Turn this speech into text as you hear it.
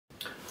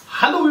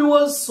Hello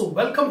viewers,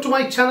 welcome to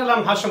my channel.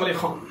 I'm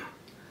Hasham.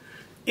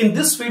 In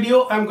this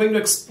video, I'm going to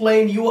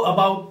explain you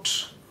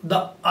about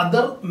the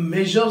other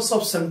measures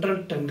of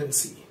central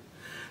tendency.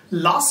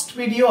 Last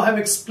video, I have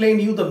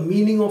explained you the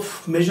meaning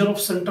of measure of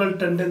central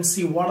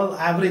tendency, what are the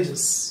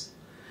averages,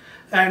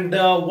 and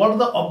what are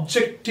the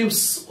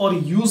objectives or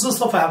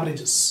uses of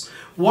averages,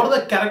 what are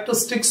the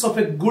characteristics of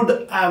a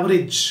good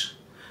average,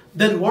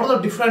 then what are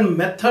the different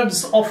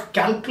methods of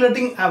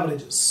calculating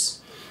averages.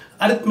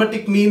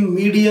 Arithmetic mean,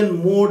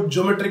 median, mode,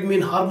 geometric mean,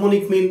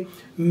 harmonic mean,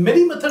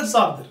 many methods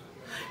are there.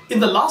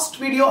 In the last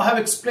video, I have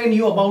explained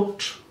you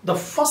about the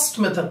first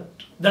method,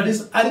 that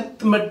is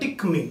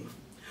arithmetic mean.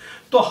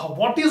 So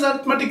what is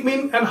arithmetic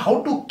mean and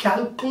how to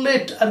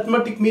calculate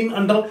arithmetic mean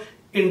under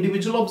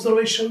individual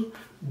observation,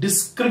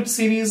 discrete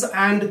series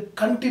and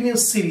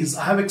continuous series.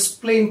 I have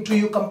explained to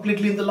you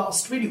completely in the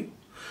last video.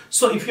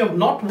 So if you have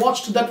not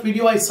watched that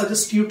video, I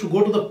suggest you to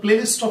go to the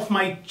playlist of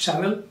my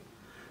channel.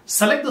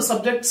 Select the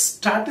subject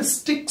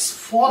statistics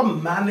for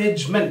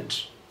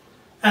management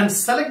and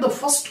select the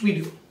first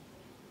video.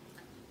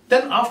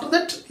 Then after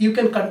that you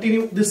can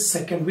continue this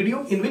second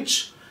video in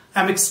which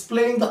I am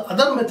explaining the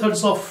other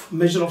methods of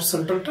measure of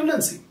central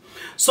tendency.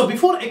 So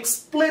before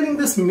explaining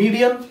this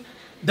median,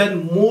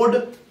 then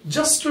mode,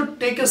 just to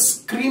take a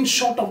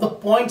screenshot of the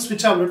points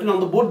which I have written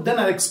on the board, then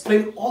I'll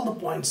explain all the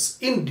points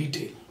in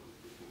detail.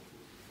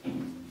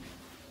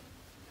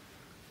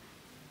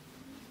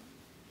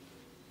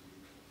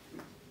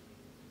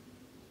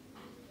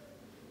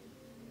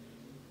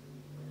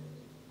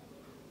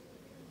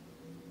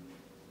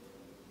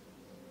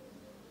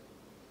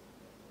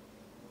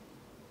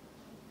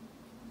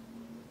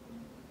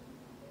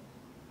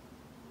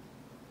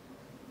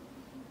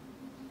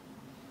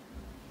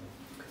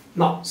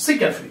 Now see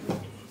carefully.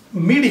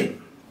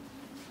 Median.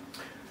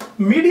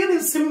 Median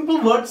is simple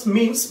words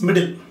means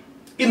middle.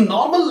 In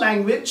normal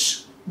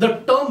language, the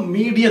term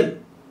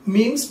median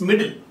means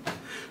middle.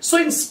 So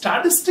in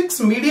statistics,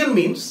 median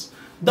means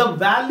the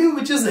value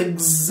which is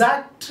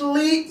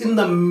exactly in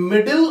the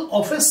middle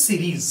of a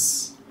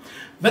series.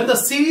 When the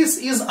series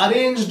is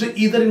arranged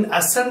either in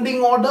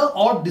ascending order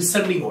or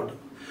descending order.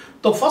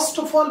 So first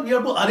of all, we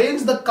have to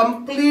arrange the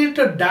complete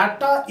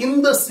data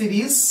in the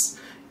series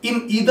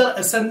in either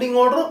ascending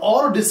order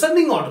or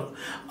descending order.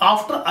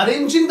 After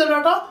arranging the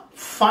data,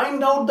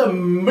 find out the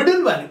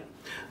middle value.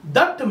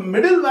 That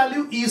middle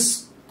value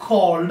is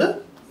called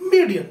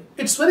median.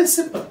 It's very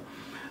simple.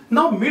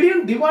 Now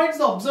median divides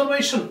the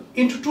observation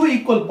into two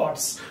equal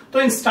parts. So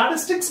in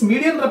statistics,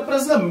 median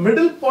represents the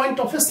middle point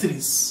of a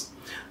series.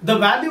 The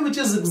value which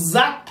is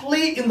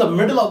exactly in the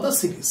middle of the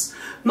series.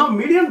 Now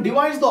median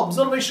divides the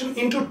observation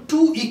into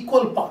two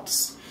equal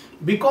parts.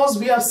 Because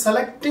we are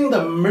selecting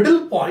the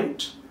middle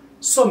point,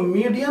 so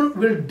median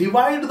will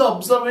divide the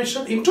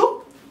observation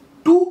into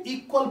two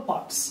equal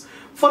parts.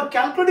 For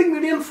calculating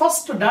median,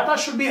 first data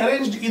should be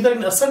arranged either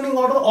in ascending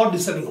order or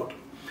descending order.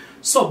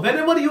 So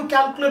whenever you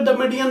calculate the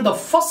median, the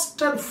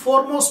first and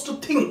foremost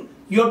thing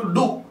you have to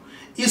do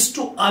is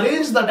to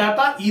arrange the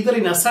data either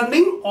in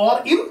ascending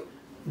or in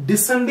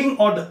descending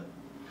order.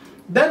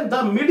 Then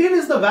the median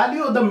is the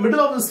value of the middle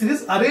of the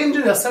series arranged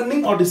in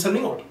ascending or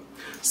descending order.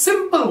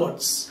 Simple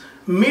words.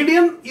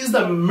 Median is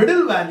the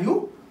middle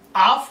value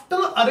after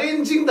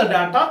arranging the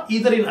data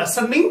either in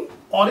ascending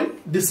or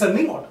in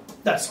descending order.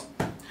 That's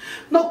all.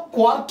 Now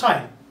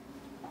quartile.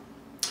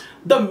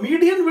 The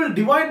median will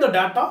divide the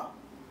data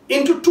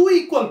into two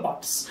equal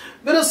parts,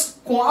 whereas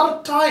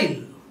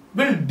quartile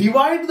will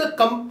divide the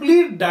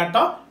complete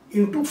data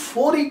into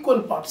four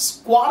equal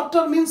parts.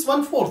 Quarter means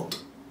 1/4.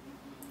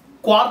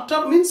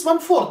 Quarter means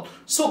 1/4.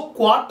 So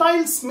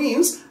quartiles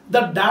means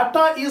the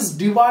data is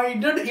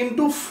divided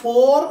into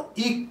four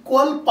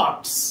equal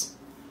parts.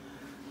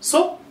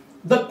 So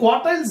the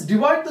quartiles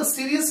divide the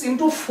series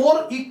into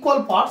four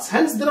equal parts.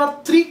 Hence, there are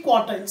three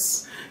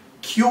quartiles: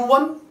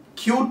 Q1,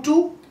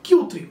 Q2,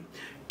 Q3.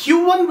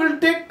 Q1 will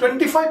take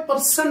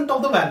 25%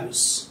 of the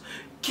values,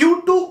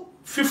 Q2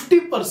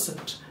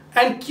 50%,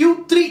 and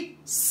Q3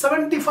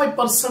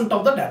 75%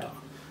 of the data.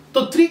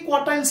 So three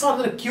quartiles are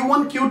there: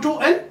 Q1,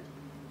 Q2, and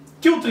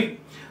Q3.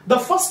 The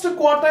first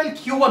quartile,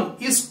 Q1,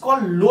 is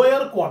called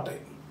lower quartile.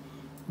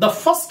 The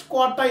first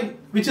quartile,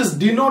 which is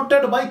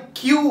denoted by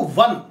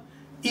Q1,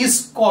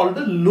 is called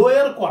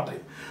lower quartile.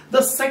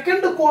 The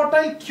second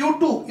quartile,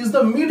 Q2, is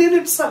the median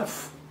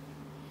itself,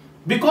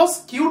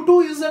 because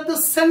Q2 is at the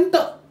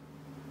center.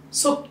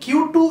 So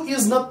Q2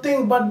 is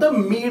nothing but the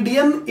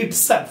median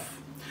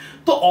itself.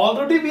 So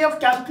already we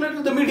have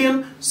calculated the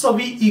median, so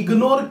we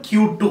ignore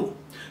Q2.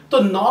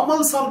 So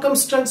normal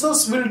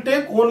circumstances will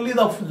take only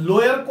the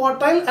lower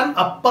quartile and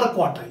upper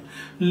quartile.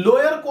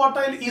 Lower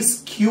quartile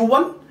is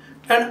Q1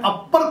 and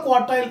upper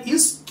quartile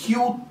is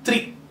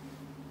Q3.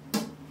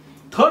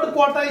 Third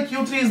quartile,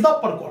 Q3, is the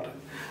upper quartile.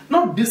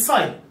 Now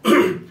decile.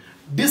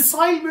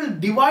 Decile will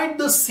divide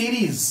the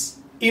series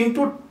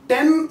into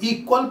 10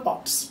 equal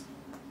parts.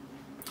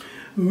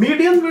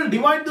 Median will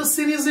divide the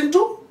series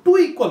into two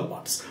equal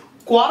parts.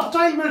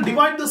 Quartile will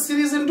divide the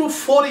series into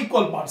 4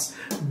 equal parts.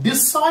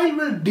 Decile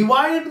will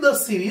divide the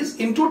series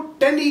into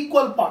 10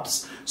 equal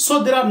parts.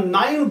 So there are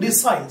 9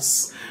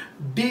 deciles.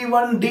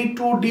 D1, D2,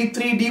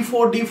 D3,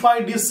 D4,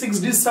 D5, D6,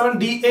 D7,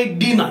 D8,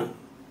 D9.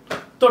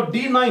 So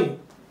D9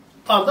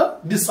 are the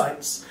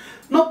deciles.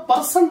 Now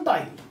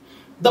percentile.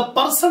 The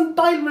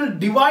percentile will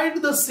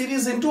divide the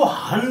series into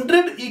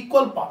 100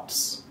 equal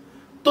parts.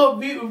 So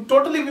we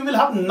will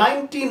have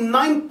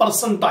 99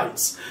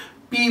 percentiles.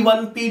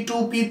 P1, P2,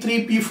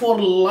 P3,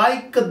 P4,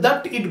 like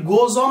that it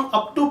goes on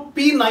up to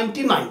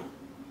P99.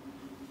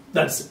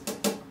 That's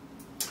it.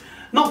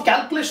 Now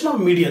calculation of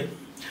median.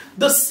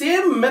 The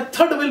same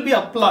method will be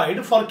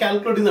applied for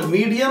calculating the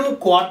median,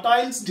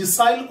 quartiles,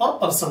 decile or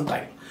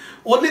percentile.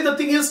 Only the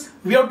thing is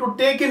we have to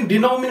take in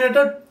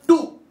denominator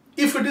 2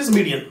 if it is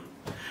median.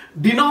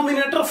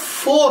 Denominator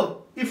 4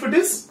 if it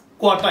is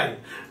quartile.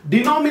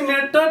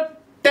 Denominator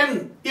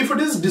 10 if it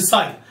is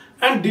decile.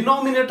 And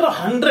denominator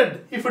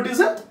 100 if it is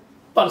a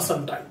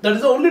percentile. That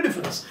is the only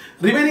difference.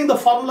 Remaining the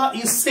formula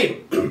is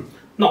same.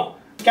 Now,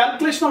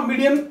 calculation of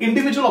median,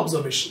 individual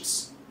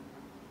observations.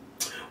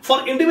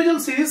 For individual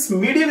series,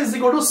 median is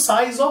equal to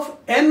size of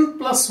n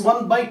plus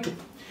 1 by 2.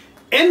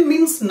 N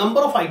means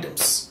number of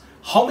items.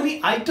 How many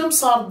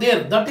items are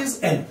there? That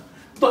is n.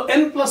 So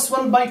n plus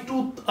 1 by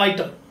 2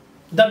 item.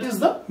 That is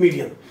the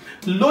median.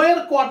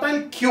 Lower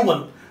quartile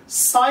Q1,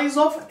 size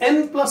of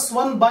n plus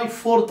 1 by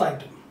 4th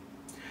item.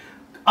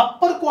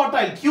 Upper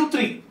quartile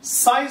Q3,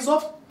 size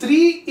of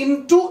 3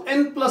 into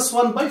n plus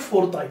 1 by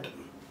 4th item.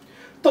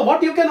 So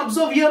what you can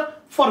observe here,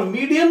 for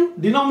median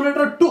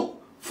denominator 2,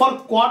 for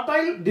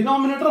quartile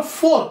denominator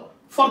 4,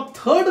 for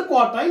third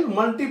quartile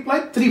multiply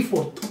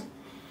 3/4.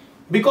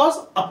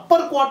 Because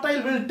upper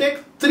quartile will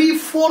take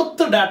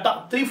 3/4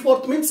 data,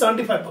 3/4 means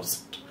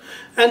 75%.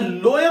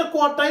 And lower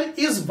quartile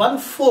is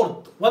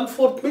 1/4,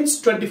 1/4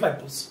 means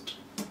 25%.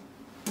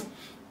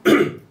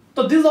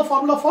 So this is the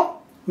formula for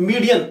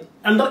median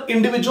under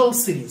individual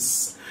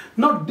series.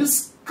 Now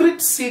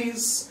discrete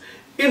series.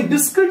 In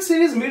discrete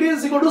series, median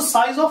is equal to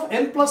size of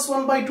n plus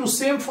 1 by 2,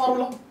 same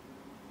formula.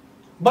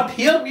 But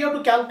here we have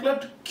to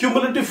calculate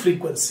cumulative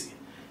frequency.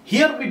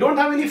 Here we don't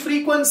have any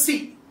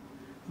frequency.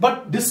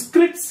 But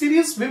discrete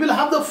series, we will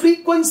have the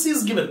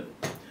frequencies given.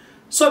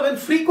 So when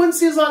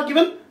frequencies are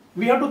given,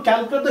 we have to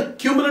calculate the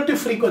cumulative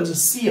frequency,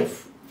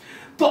 CF.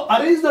 So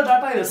arrange the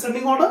data in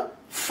ascending order.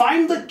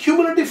 Find the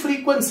cumulative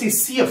frequency,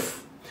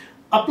 CF.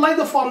 Apply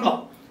the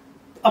formula.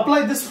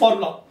 Apply this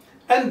formula.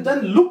 And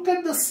then look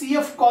at the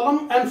CF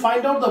column and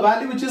find out the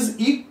value which is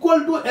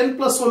equal to n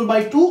plus 1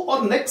 by 2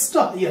 or next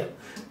here.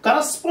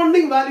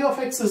 Corresponding value of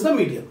x is the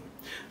median.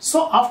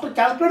 So after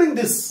calculating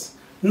this,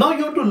 now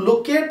you have to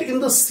locate in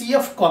the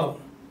CF column.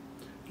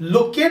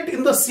 Locate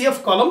in the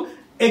CF column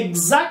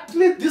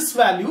exactly this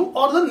value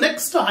or the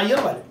next higher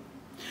value.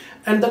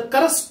 And the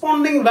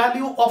corresponding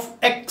value of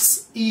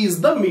x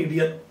is the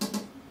median.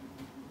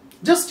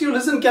 Just you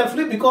listen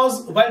carefully,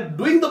 because while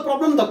doing the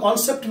problem, the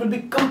concept will be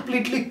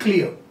completely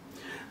clear.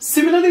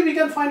 Similarly, we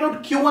can find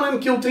out Q1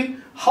 and Q3.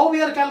 How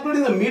we are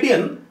calculating the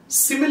median?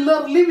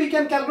 Similarly, we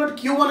can calculate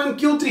Q1 and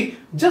Q3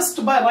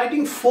 just by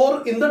writing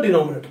 4 in the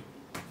denominator.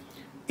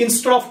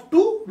 Instead of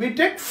 2, we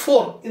take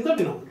 4 in the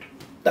denominator.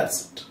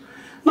 That's it.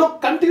 Now,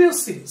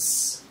 continuous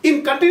series.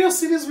 In continuous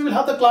series, we will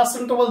have the class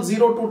interval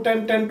 0 to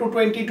 10, 10 to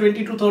 20,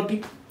 20 to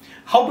 30.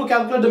 How to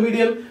calculate the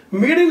median?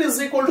 Median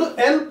is equal to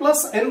L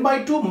plus n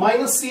by 2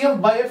 minus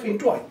CF by F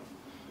into I.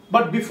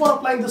 But before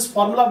applying this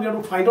formula, we have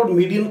to find out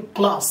median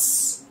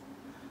class.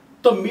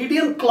 The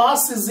median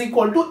class is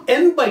equal to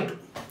n by 2.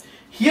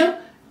 Here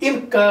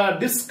in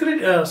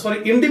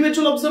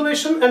individual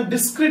observation and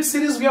discrete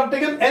series, we have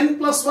taken n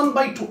plus 1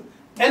 by 2.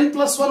 N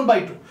plus 1 by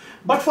 2.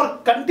 But for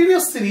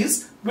continuous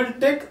series, we will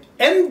take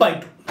n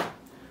by 2.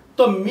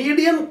 The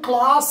median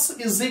class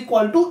is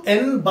equal to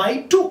n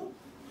by 2.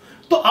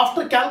 So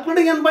after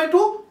calculating n by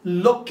 2,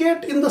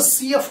 locate in the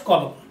CF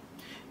column.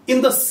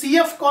 In the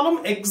CF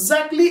column,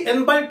 exactly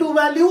n by 2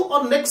 value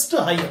or next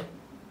higher.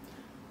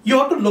 You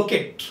have to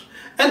locate.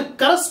 And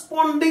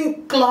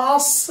corresponding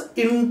class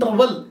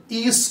interval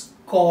is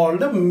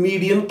called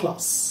median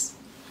class.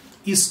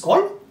 Is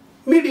called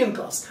median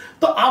class.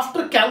 So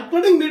after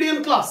calculating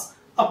median class,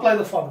 apply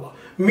the formula.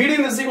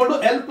 Median is equal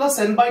to L plus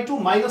n by 2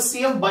 minus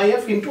CF by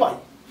F into I.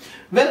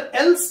 Where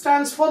L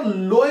stands for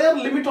lower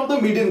limit of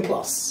the median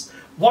class.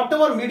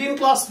 Whatever median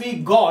class we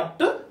got,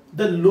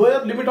 the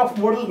lower limit of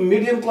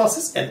median class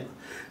is L.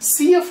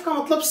 CF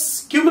का मतलब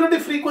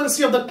cumulative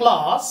frequency of the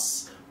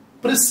class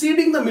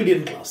preceding the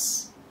median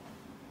class.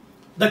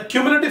 The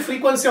cumulative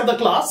frequency of the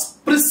class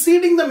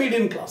preceding the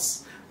median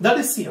class. That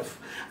is CF.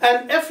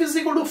 And F is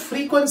equal to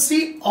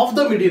frequency of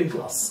the median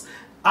class.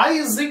 I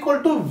is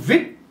equal to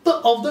width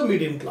of the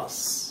median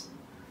class.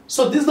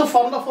 So this is the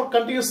formula for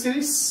continuous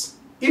series.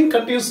 In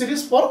continuous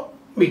series for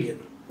median.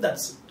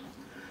 That's it.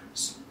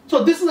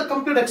 So this is a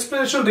complete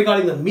explanation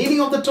regarding the meaning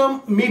of the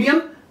term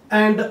median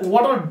and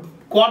what are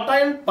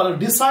quartile,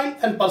 decile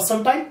and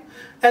percentile.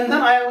 And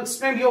then I have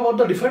explained you about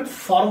the different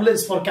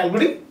formulas for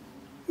calculating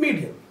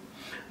median.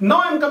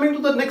 Now I am coming to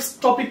the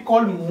next topic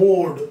called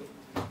mode.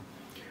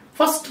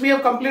 First, we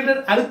have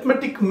completed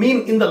arithmetic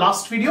mean in the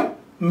last video.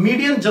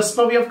 Median just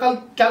now we have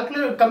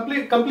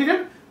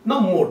completed. Now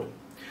mode.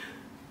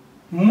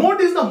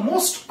 Mode is the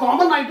most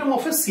common item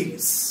of a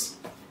series.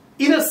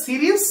 In a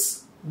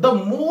series, the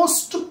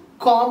most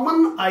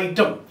common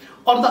item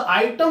or the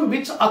item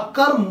which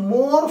occur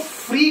more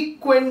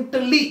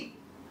frequently,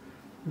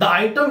 the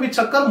item which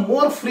occur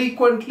more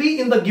frequently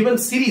in the given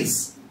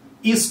series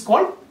is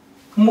called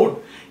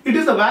mode. It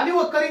is the value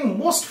occurring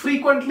most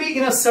frequently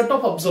in a set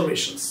of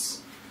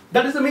observations.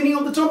 That is the meaning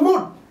of the term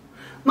mode.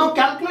 Now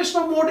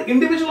calculation of mode,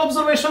 individual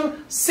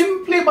observation,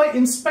 simply by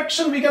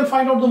inspection we can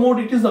find out the mode.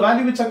 It is the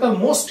value which occurs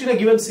most in a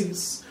given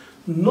series.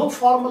 No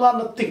formula,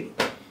 nothing.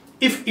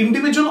 If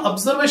individual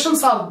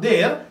observations are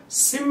there,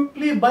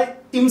 simply by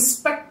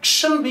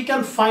inspection we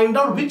can find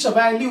out which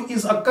value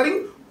is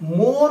occurring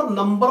more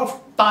number of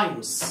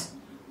times.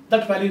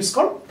 That value is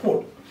called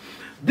mode.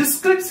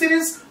 Discrete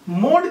series,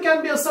 mode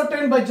can be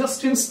ascertained by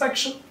just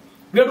inspection.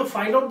 We have to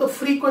find out the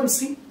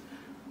frequency.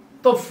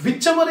 So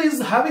whichever is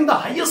having the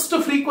highest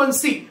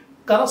frequency,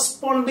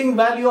 corresponding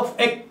value of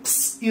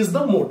x is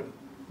the mode.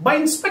 By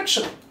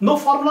inspection, no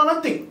formula,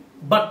 nothing.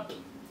 But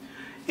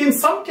in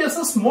some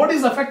cases, mode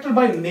is affected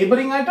by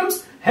neighboring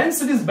items.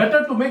 Hence, it is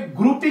better to make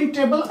grouping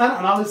table and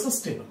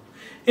analysis table.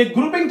 A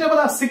grouping table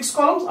has 6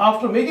 columns.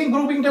 After making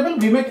grouping table,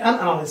 we make an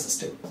analysis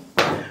table.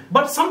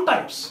 But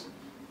sometimes,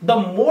 the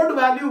mode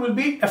value will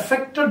be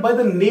affected by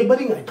the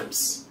neighboring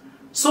items.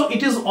 So,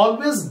 it is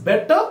always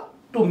better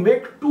to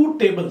make 2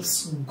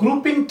 tables,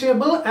 grouping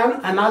table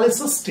and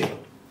analysis table.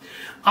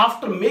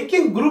 After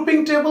making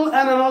grouping table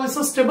and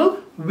analysis table,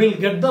 we'll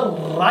get the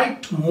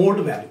right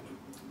mode value,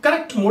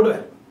 correct mode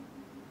value.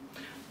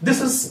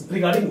 This is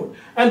regarding mode.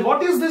 And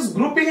what is this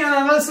grouping and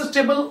analysis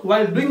table?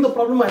 While doing the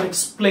problem, I'll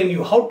explain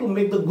you how to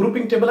make the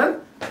grouping table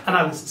and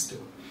analysis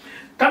table.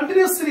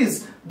 Continuous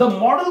series, the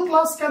model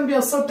class can be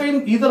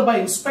ascertained either by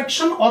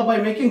inspection or by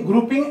making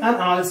grouping and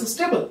analysis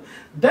table.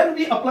 Then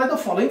we apply the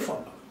following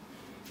formula.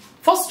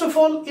 First of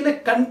all, in a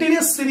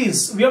continuous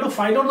series, we have to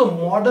find out the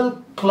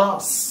model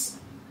class.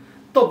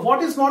 So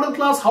what is model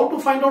class? How to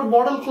find out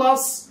model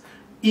class?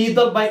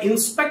 Either by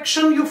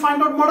inspection you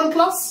find out model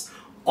class,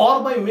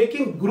 or by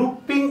making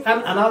grouping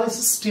and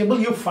analysis table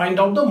you find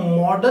out the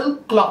model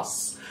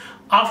class.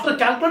 After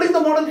calculating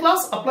the model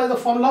class, apply the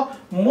formula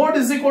mode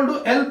is equal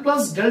to L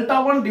plus delta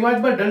 1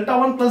 divided by delta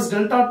 1 plus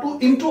delta 2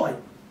 into I.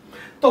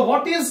 So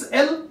what is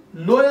L?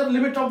 Lower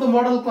limit of the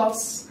model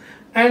class.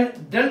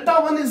 And delta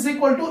 1 is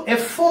equal to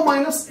FO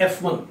minus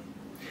F1.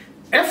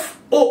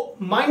 FO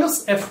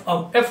minus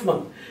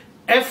F1.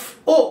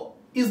 FO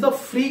is the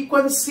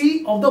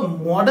frequency of the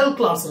model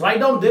class. Write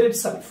down there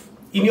itself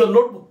in your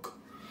notebook.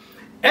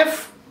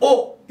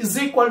 FO is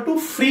equal to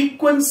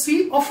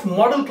frequency of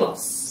model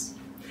class.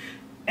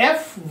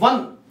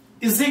 F1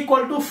 is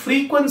equal to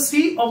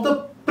frequency of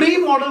the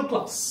pre-model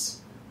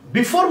class,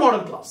 before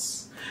model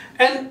class.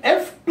 And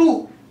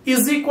F2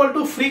 is equal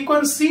to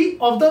frequency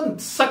of the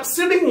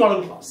succeeding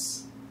model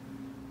class.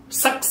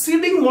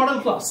 Succeeding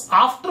model class,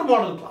 after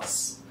model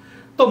class.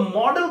 The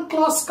model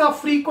class ka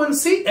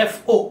frequency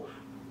FO,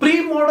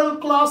 pre-model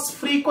class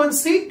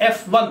frequency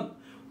F1,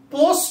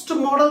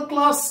 post-model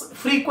class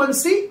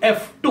frequency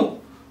F2.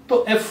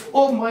 So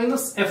FO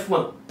minus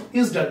F1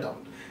 is delta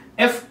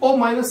 1. FO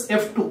minus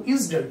F2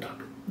 is delta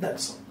 2.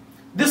 That's all.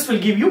 This will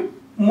give you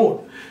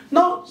mode.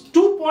 Now,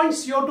 2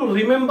 points you have to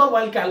remember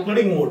while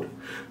calculating mode.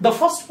 The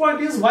first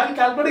point is, while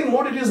calculating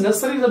mode, it is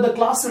necessary that the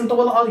class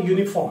interval are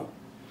uniform.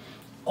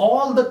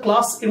 All the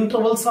class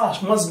intervals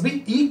must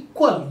be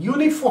equal,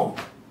 uniform.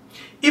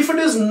 If it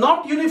is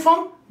not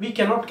uniform, we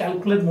cannot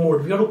calculate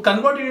mode. We have to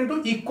convert it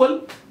into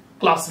equal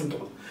class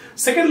interval.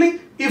 Secondly,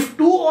 if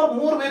 2 or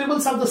more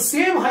variables have the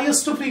same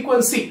highest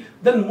frequency,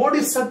 then mode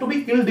is said to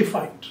be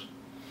ill-defined.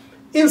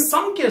 In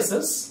some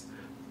cases,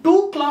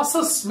 2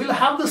 classes will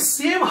have the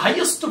same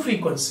highest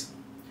frequency.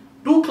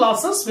 2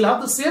 classes will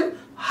have the same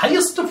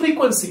highest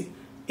frequency.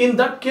 In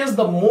that case,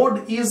 the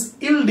mode is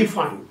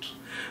ill-defined.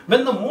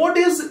 When the mode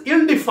is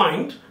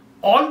ill-defined,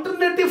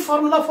 alternative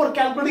formula for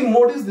calculating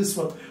mode is this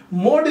one.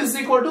 Mode is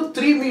equal to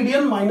 3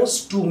 median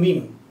minus 2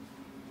 mean.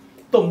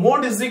 So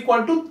mode is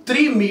equal to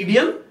 3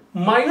 median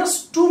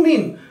minus 2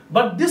 mean.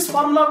 But this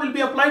formula will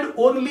be applied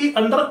only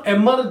under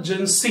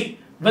emergency,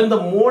 when the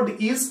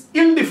mode is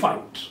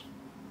ill-defined.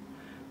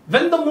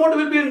 When the mode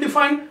will be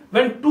ill-defined,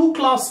 when 2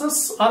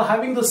 classes are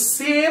having the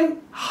same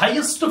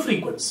highest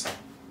frequency.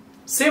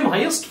 Same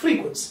highest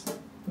frequency.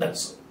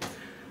 That's all.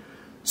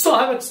 So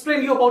I have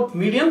explained you about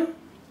median.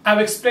 I have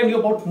explained you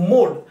about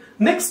mode.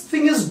 Next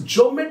thing is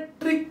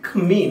geometric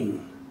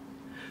mean.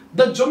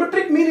 The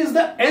geometric mean is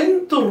the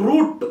nth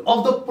root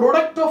of the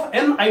product of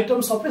n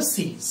items of a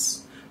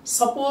series.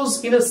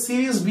 Suppose in a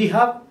series we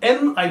have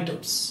n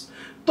items.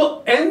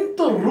 So nth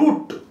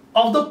root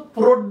of the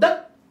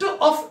product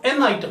of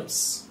n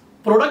items.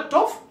 Product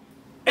of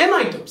n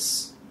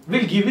items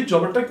will give you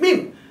geometric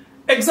mean.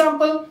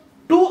 Example,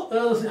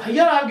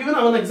 here I have given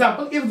an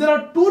example. If there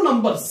are 2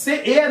 numbers,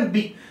 say a and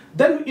b,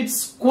 then it's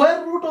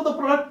square root of the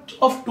product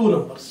of 2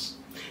 numbers.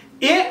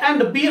 A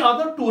and B are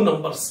the two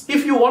numbers.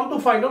 If you want to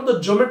find out the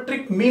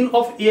geometric mean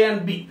of A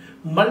and B,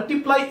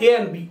 multiply A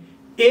and B.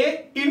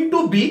 A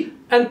into B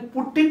and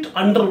put it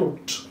under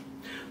root.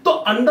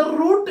 So under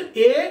root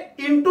A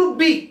into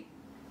B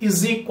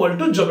is equal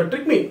to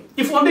geometric mean.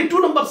 If only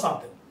two numbers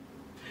are there.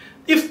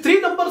 If three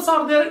numbers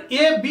are there,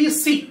 A, B,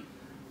 C,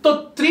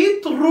 the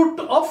threeth root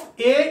of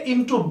A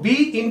into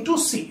B into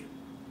C.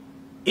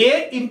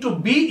 A into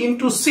B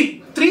into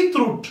C, threeth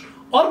root,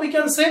 or we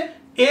can say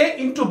A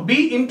into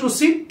B into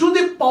C to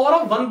the power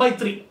of 1 by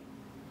 3.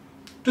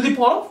 To the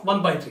power of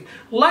 1 by 3.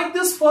 Like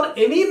this, for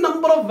any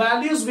number of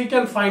values we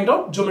can find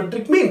out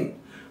geometric mean.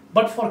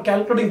 But for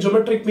calculating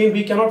geometric mean,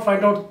 we cannot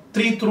find out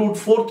 3th root,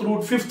 4th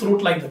root, 5th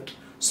root like that.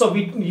 So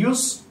we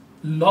use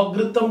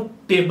logarithm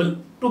table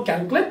to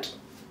calculate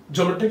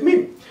geometric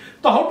mean.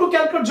 So how to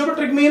calculate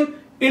geometric mean?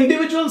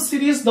 Individual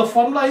series, the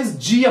formula is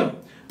GM.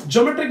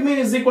 Geometric mean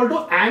is equal to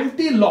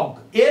anti-log.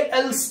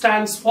 AL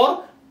stands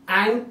for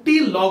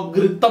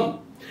anti-logarithm.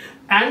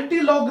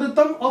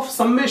 Anti-logarithm of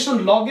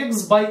summation log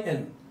x by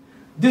n.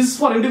 This is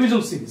for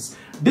individual series.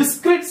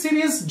 Discrete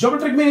series,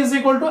 geometric mean is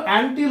equal to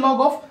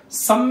anti-log of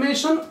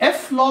summation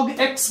f log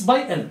x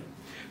by n.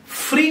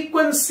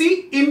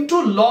 Frequency into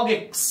log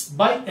x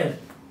by n.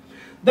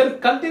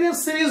 Then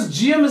continuous series,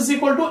 GM is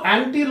equal to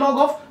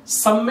anti-log of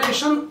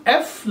summation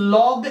f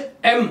log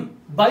m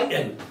by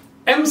n.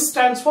 M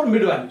stands for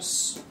mid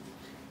values.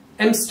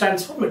 M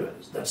stands for mid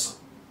values. That's all.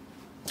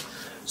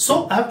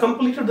 So I have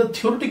completed the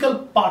theoretical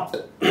part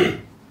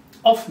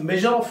of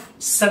measure of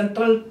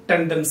central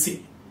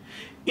tendency.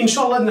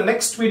 Inshallah, in the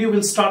next video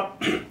we'll start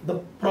the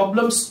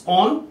problems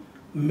on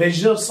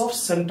measures of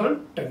central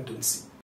tendency.